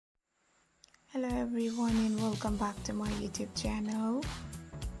Hello everyone and welcome back to my YouTube channel.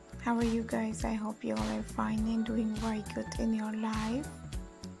 How are you guys? I hope you all are fine and doing very good in your life.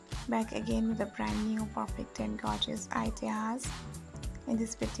 Back again with a brand new perfect and gorgeous ideas. In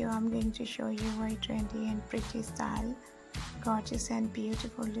this video I'm going to show you very trendy and pretty style, gorgeous and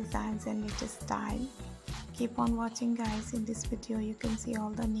beautiful designs and latest style. Keep on watching guys. In this video you can see all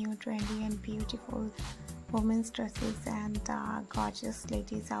the new trendy and beautiful women's dresses and gorgeous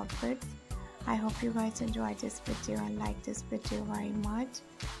ladies outfits. I hope you guys enjoyed this video and like this video very much.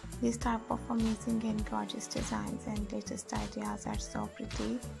 This type of amazing and gorgeous designs and latest ideas are so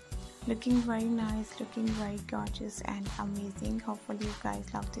pretty, looking very nice, looking very gorgeous and amazing. Hopefully you guys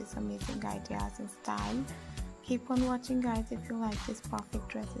love these amazing ideas and style. Keep on watching guys. If you like these perfect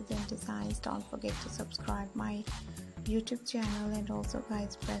dresses and designs, don't forget to subscribe my YouTube channel and also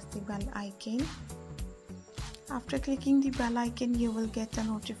guys press the bell icon. After clicking the bell icon, you will get a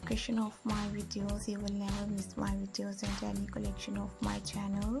notification of my videos. You will never miss my videos and any collection of my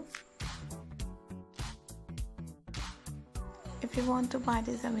channel. If you want to buy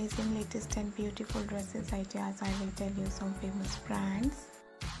these amazing latest and beautiful dresses ideas, I will tell you some famous brands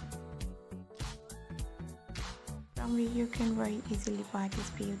from where you can very easily buy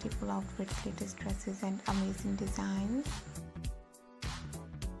these beautiful outfits, latest dresses and amazing designs.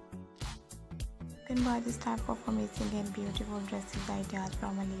 You can buy this type of amazing and beautiful dresses ideas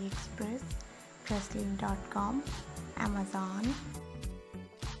from AliExpress, dresse.com, Amazon,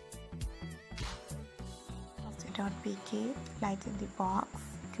 dresse.pk, Light in the Box,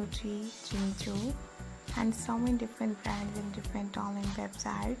 Gucci, Jimmy Choo, and so many different brands and different online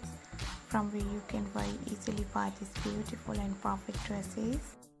websites from where you can very easily buy these beautiful and perfect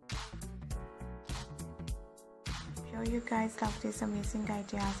dresses. I'm sure you guys love these amazing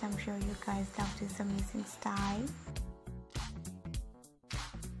ideas. I'm sure you guys love this amazing style.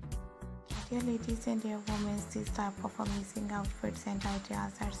 Dear ladies and dear women, these type of amazing outfits and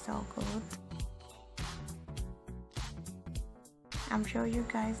ideas are so good. I'm sure you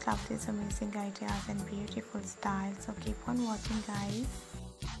guys love these amazing ideas and beautiful styles, so keep on watching guys.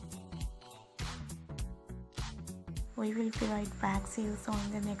 We will be right back. See you soon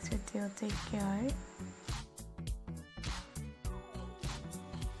in the next video. Take care.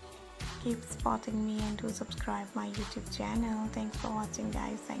 Keep supporting me and do subscribe my YouTube channel. Thanks for watching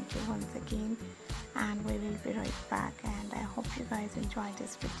guys. Thank you once again and we will be right back, and I hope you guys enjoyed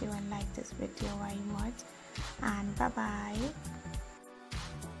this video and like this video very much, and bye bye.